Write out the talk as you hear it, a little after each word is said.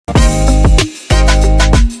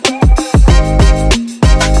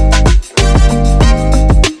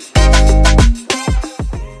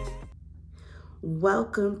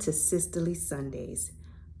Welcome to Sisterly Sundays.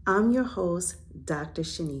 I'm your host, Dr.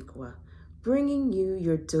 Shaniqua, bringing you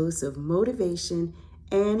your dose of motivation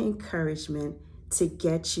and encouragement to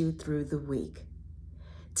get you through the week.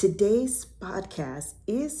 Today's podcast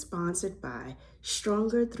is sponsored by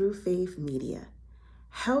Stronger Through Faith Media,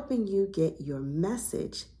 helping you get your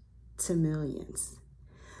message to millions.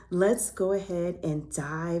 Let's go ahead and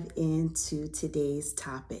dive into today's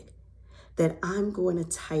topic that I'm going to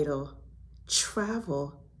title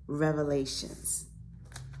Travel Revelations.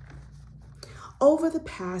 Over the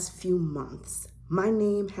past few months, my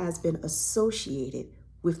name has been associated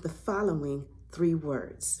with the following three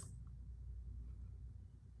words: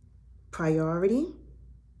 priority,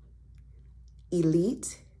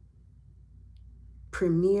 elite,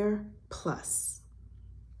 premier plus.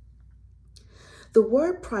 The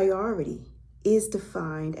word priority is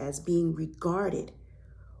defined as being regarded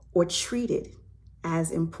or treated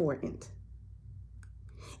as important.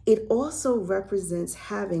 It also represents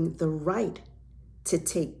having the right to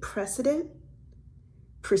take precedent,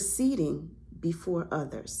 proceeding before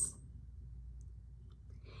others.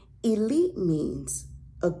 Elite means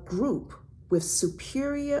a group with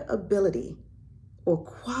superior ability or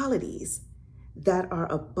qualities that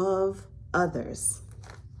are above others.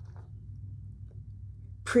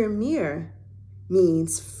 Premier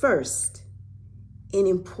means first in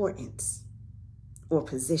importance or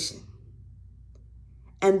position.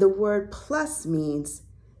 And the word plus means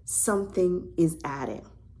something is added.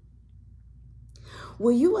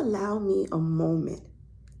 Will you allow me a moment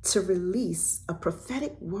to release a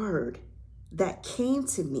prophetic word that came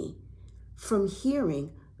to me from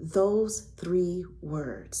hearing those three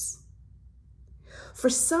words?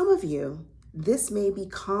 For some of you, this may be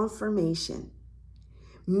confirmation,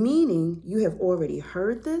 meaning you have already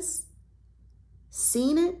heard this,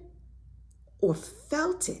 seen it, or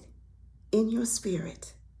felt it in your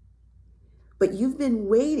spirit. But you've been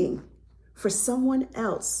waiting for someone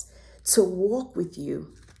else to walk with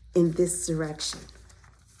you in this direction.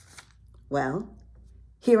 Well,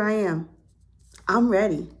 here I am. I'm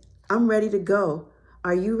ready. I'm ready to go.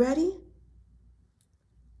 Are you ready?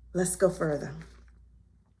 Let's go further.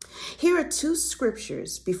 Here are two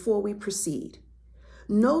scriptures before we proceed.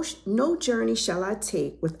 No journey shall I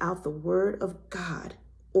take without the word of God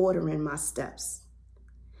ordering my steps.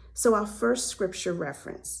 So our first scripture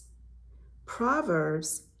reference,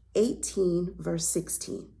 Proverbs 18, verse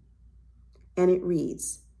 16. And it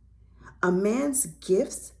reads, "A man's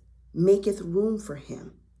gifts maketh room for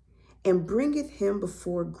him, and bringeth him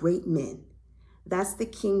before great men." That's the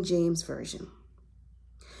King James Version.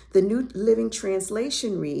 The New Living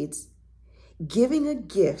Translation reads, "Giving a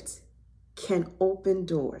gift can open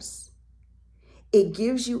doors. It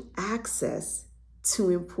gives you access to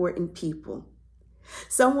important people."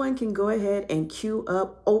 Someone can go ahead and cue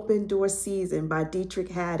up Open Door Season by Dietrich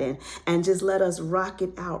Haddon and just let us rock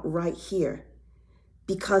it out right here,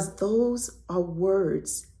 because those are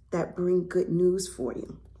words that bring good news for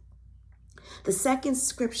you. The second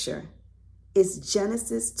scripture is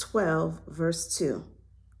Genesis 12, verse 2.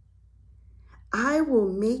 "I will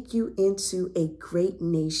make you into a great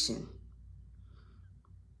nation,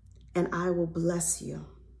 and I will bless you.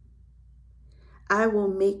 I will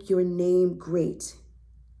make your name great,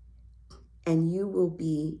 and you will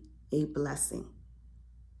be a blessing."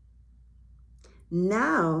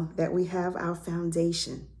 Now that we have our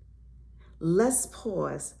foundation, let's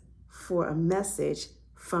pause for a message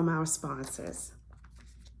from our sponsors.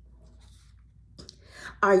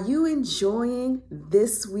 Are you enjoying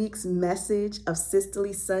this week's message of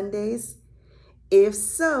Sisterly Sundays? If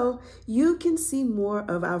so, you can see more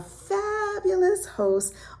of our fabulous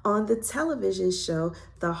hosts on the television show,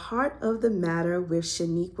 The Heart of the Matter with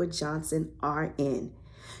Shaniqua Johnson, RN.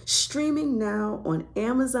 Streaming now on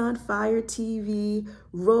Amazon Fire TV,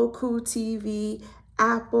 Roku TV,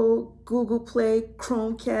 Apple, Google Play,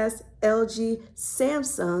 Chromecast, LG,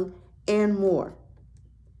 Samsung, and more.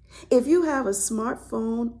 If you have a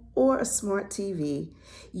smartphone or a smart TV,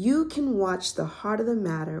 you can watch The Heart of the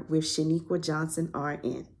Matter with Shaniqua Johnson,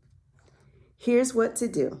 RN. Here's what to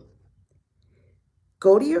do.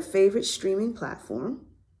 Go to your favorite streaming platform,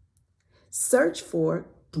 search for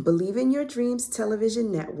Believe in Your Dreams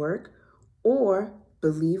Television Network or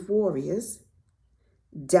Believe Warriors,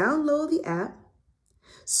 download the app,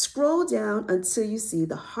 scroll down until you see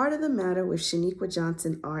The Heart of the Matter with Shaniqua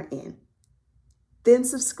Johnson, RN. Then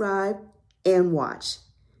subscribe and watch.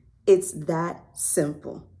 It's that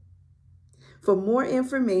simple. For more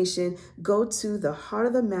information, go to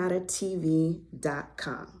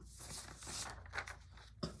theheartofthemattertv.com.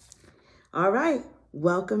 All right,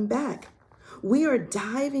 welcome back. We are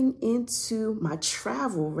diving into my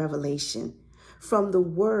travel revelation from the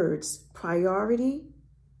words priority,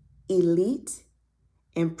 elite,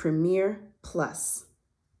 and premier plus.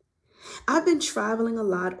 I've been traveling a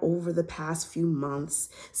lot over the past few months,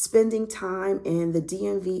 spending time in the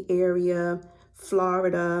DMV area,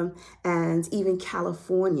 Florida, and even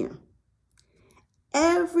California.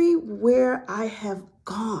 Everywhere I have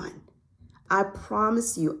gone, I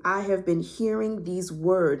promise you, I have been hearing these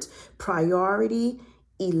words, priority,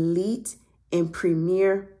 elite, and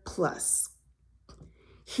premier plus.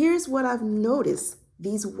 Here's what I've noticed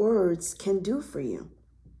these words can do for you.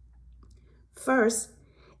 First,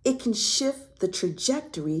 it can shift the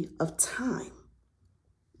trajectory of time.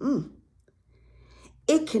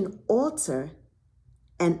 It can alter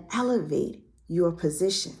and elevate your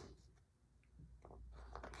position.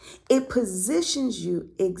 It positions you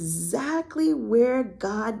exactly where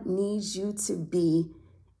God needs you to be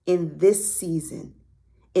in this season,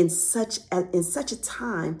 in such a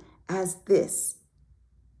time as this.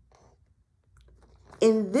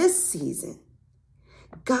 In this season,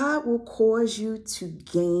 God will cause you to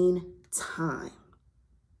gain time.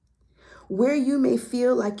 Where you may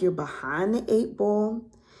feel like you're behind the 8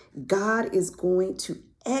 ball, God is going to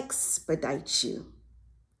expedite you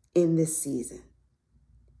in this season.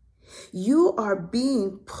 You are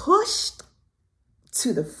being pushed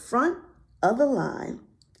to the front of the line.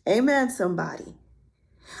 Amen, somebody.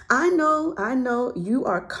 I know you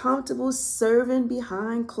are comfortable serving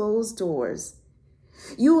behind closed doors.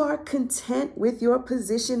 You are content with your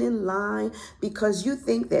position in line because you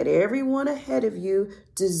think that everyone ahead of you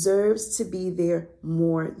deserves to be there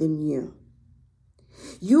more than you.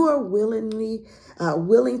 You are willing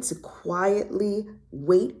to quietly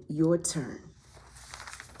wait your turn.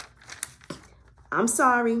 I'm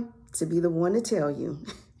sorry to be the one to tell you,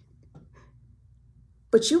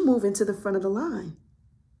 but you move into the front of the line.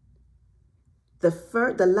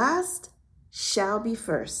 The last shall be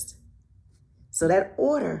first. So that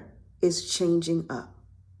order is changing up.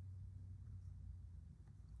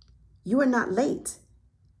 You are not late.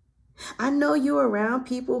 I know you're around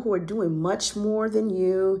people who are doing much more than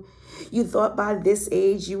you. You thought by this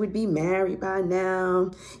age you would be married by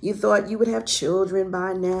now. You thought you would have children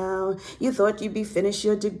by now. You thought you'd be finished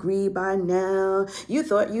your degree by now. You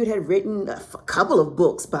thought you'd have written a couple of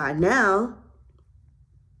books by now.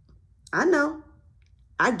 I know.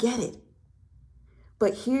 I get it.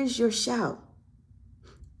 But here's your shout.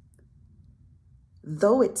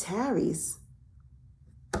 Though it tarries,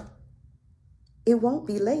 it won't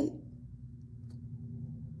be late.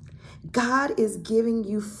 God is giving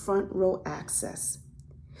you front row access.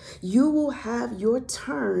 You will have your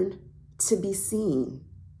turn to be seen.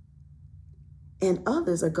 And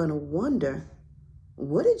others are going to wonder,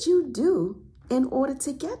 what did you do in order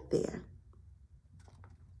to get there?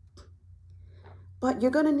 But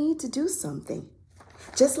you're going to need to do something.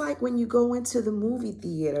 Just like when you go into the movie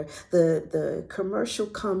theater, the commercial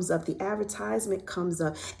comes up, the advertisement comes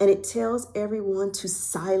up, and it tells everyone to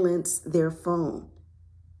silence their phone.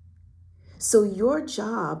 So your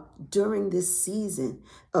job during this season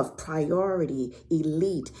of priority,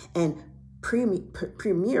 elite, and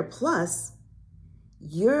premier plus,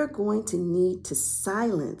 you're going to need to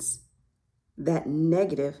silence that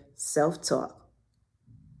negative self-talk.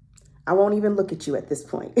 I won't even look at you at this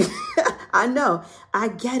point. I know, I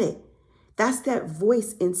get it. That's that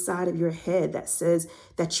voice inside of your head that says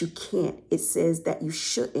that you can't. It says that you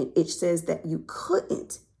shouldn't. It says that you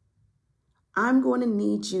couldn't. I'm going to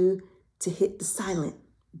need you to hit the silent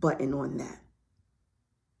button on that.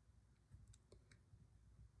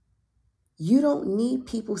 You don't need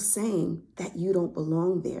people saying that you don't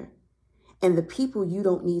belong there. And the people you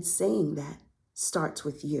don't need saying that starts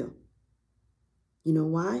with you. You know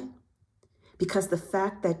why? Because the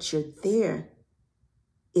fact that you're there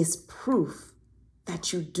is proof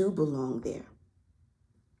that you do belong there.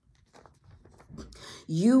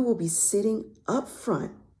 You will be sitting up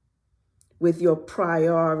front with your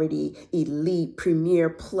priority, elite,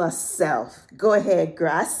 premier plus self. Go ahead,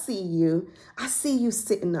 girl. I see you. I see you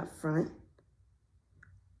sitting up front.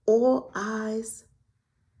 All eyes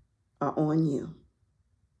are on you.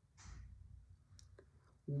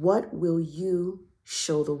 What will you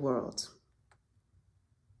show the world?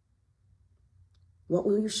 What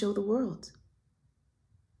will you show the world?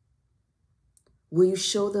 Will you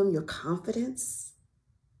show them your confidence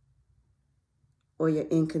or your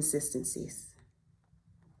inconsistencies?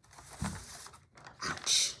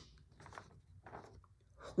 Ouch.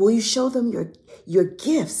 Will you show them your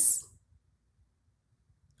gifts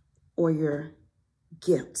or your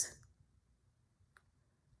guilt?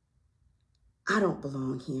 I don't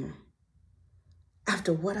belong here.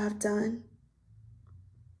 after what I've done,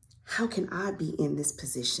 how can I be in this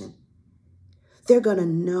position? They're going to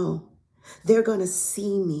know. They're going to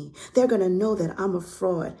see me. They're going to know that I'm a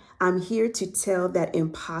fraud. I'm here to tell that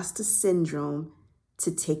imposter syndrome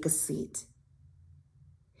to take a seat.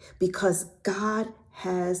 Because God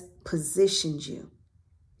has positioned you.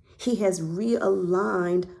 He has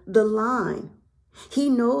realigned the line. He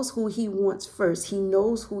knows who he wants first. He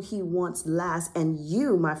knows who he wants last. And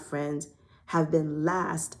you, my friends, have been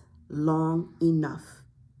last long enough.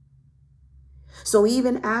 So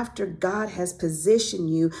even after God has positioned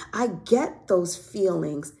you, I get those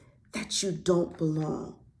feelings that you don't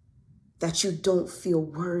belong, that you don't feel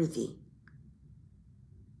worthy.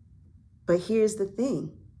 But here's the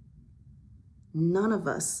thing. None of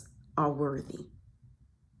us are worthy.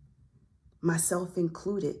 Myself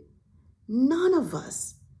included. None of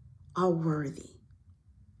us are worthy.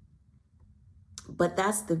 But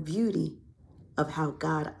that's the beauty of how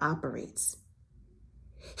God operates.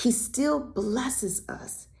 He still blesses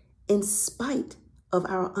us in spite of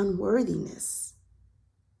our unworthiness.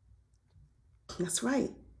 That's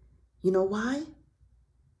right. You know why?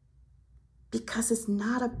 Because it's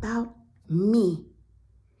not about me.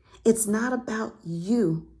 It's not about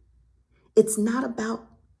you. It's not about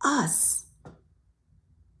us.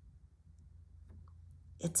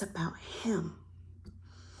 It's about him.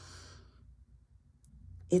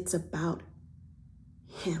 It's about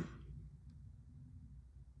him.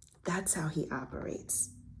 That's how he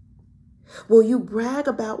operates. Will you brag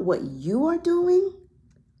about what you are doing,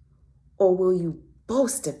 or will you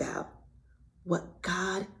boast about what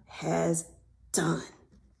God has done?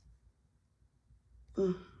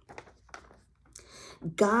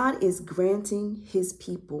 God is granting his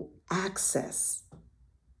people access.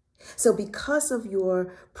 So because of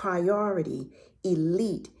your priority,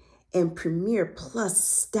 elite, and Premier Plus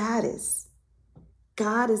status,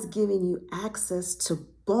 God is giving you access to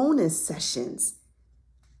bonus sessions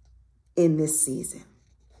in this season.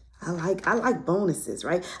 I like bonuses,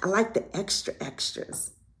 right? I like the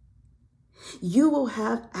extras. You will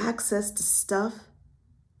have access to stuff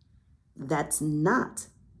that's not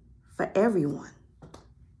for everyone.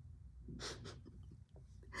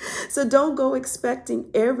 So don't go expecting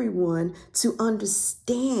everyone to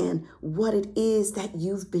understand what it is that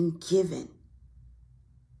you've been given.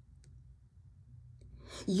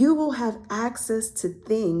 You will have access to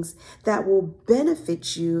things that will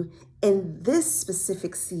benefit you in this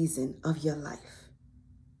specific season of your life.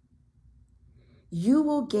 You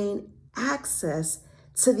will gain access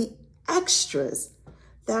to the extras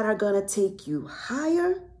that are going to take you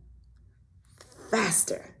higher,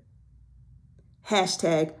 faster.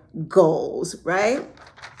 Hashtag goals, right?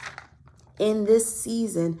 In this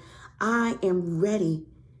season, I am ready,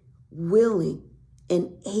 willing,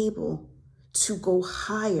 and able to go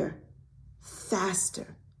higher,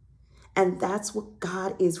 faster. And that's what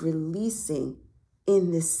God is releasing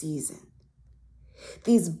in this season.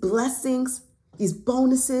 These blessings, these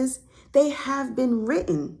bonuses, they have been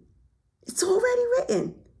written. It's already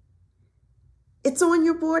written. It's on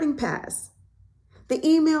your boarding pass. The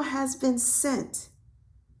email has been sent.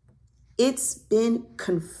 It's been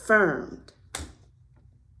confirmed.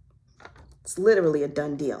 It's literally a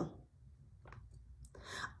done deal.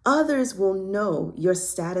 Others will know your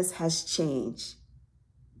status has changed.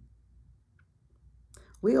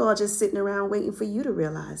 We all just sitting around waiting for you to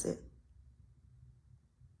realize it.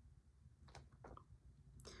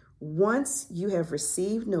 Once you have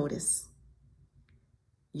received notice,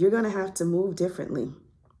 you're going to have to move differently.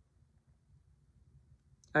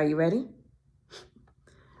 Are you ready?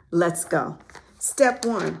 Let's go. Step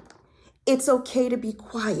 1, it's okay to be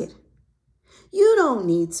quiet. You don't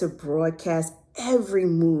need to broadcast every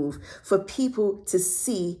move for people to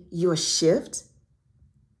see your shift.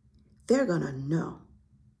 They're going to know,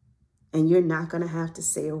 and you're not going to have to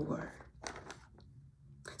say a word.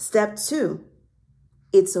 Step 2,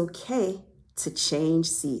 it's okay to change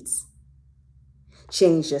seats.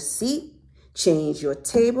 Change your seat, change your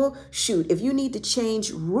table. Shoot, if you need to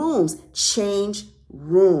change rooms, change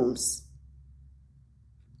rooms.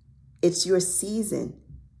 It's your season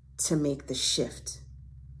to make the shift.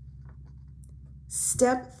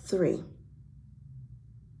 Step 3,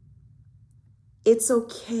 it's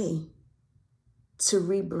okay to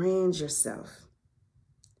rebrand yourself.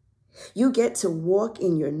 You get to walk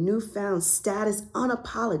in your newfound status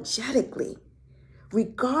unapologetically,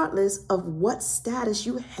 regardless of what status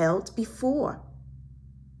you held before.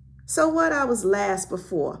 So what? I was last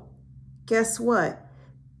before. Guess what?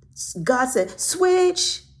 God said,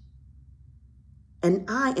 switch. And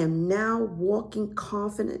I am now walking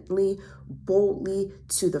confidently, boldly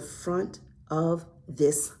to the front of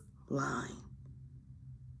this line.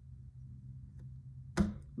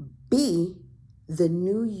 Be the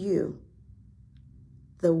new you.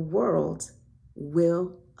 The world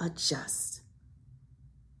will adjust.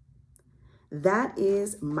 That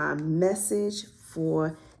is my message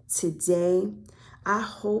for today. I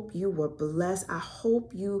hope you were blessed. I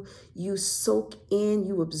hope you soak in,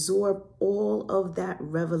 you absorb all of that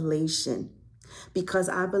revelation, because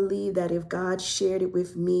I believe that if God shared it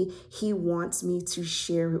with me, He wants me to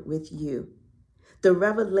share it with you. The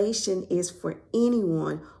revelation is for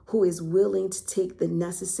anyone who is willing to take the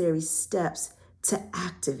necessary steps to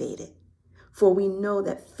activate it. For we know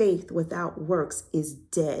that faith without works is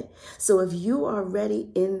dead. So if you are ready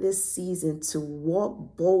in this season to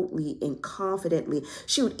walk boldly and confidently,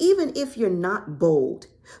 shoot, even if you're not bold,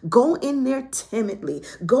 go in there timidly.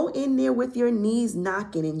 Go in there with your knees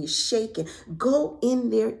knocking and you're shaking. Go in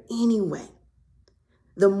there anyway.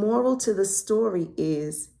 The moral to the story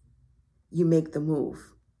is you make the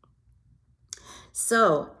move.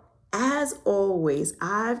 So, as always,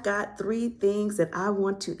 I've got 3 things that I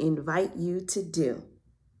want to invite you to do.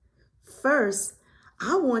 First,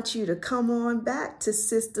 I want you to come on back to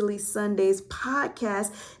Sisterly Sundays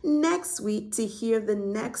podcast next week to hear the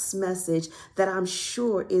next message that I'm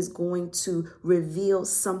sure is going to reveal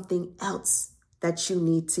something else that you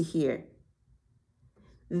need to hear.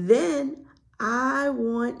 Then I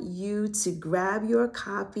want you to grab your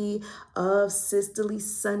copy of Sisterly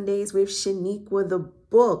Sundays with Shaniqua, the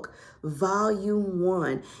book, Volume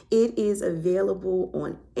 1. It is available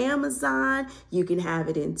on Amazon. You can have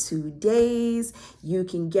it in 2 days. You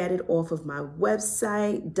can get it off of my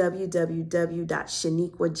website,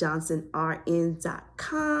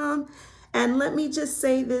 www.shaniquajohnsonrn.com. And let me just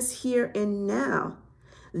say this here and now.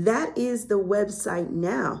 That is the website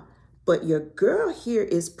now. But your girl here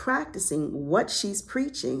is practicing what she's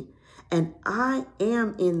preaching, and I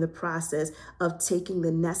am in the process of taking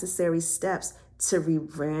the necessary steps to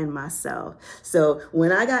rebrand myself. So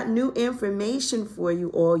when I got new information for you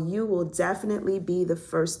all, you will definitely be the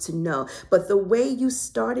first to know. But the way you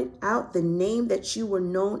started out, the name that you were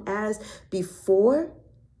known as before,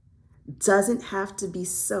 doesn't have to be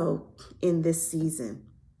so in this season.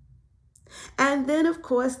 And then, of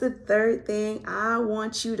course, the third thing, I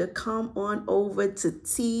want you to come on over to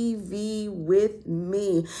TV with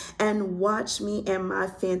me and watch me and my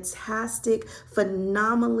fantastic,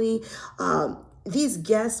 phenomenally, these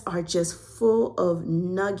guests are just full of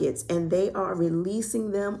nuggets, and they are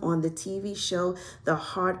releasing them on the TV show, The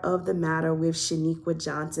Heart of the Matter with Shaniqua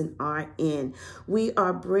Johnson RN. We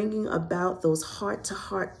are bringing about those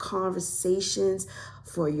heart-to-heart conversations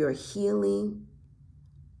for your healing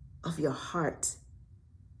of your heart.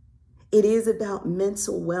 It is about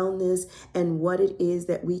mental wellness and what it is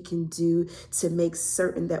that we can do to make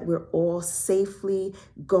certain that we're all safely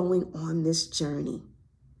going on this journey.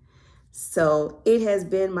 So it has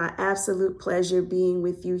been my absolute pleasure being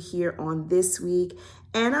with you here on this week,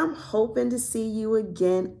 and I'm hoping to see you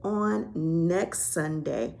again on next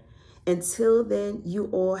Sunday. Until then,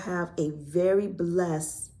 you all have a very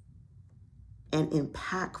blessed and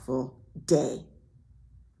impactful day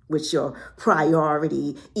with your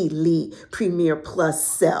priority, elite, premier plus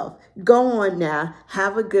self. Go on now.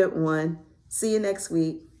 Have a good one. See you next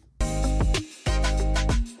week.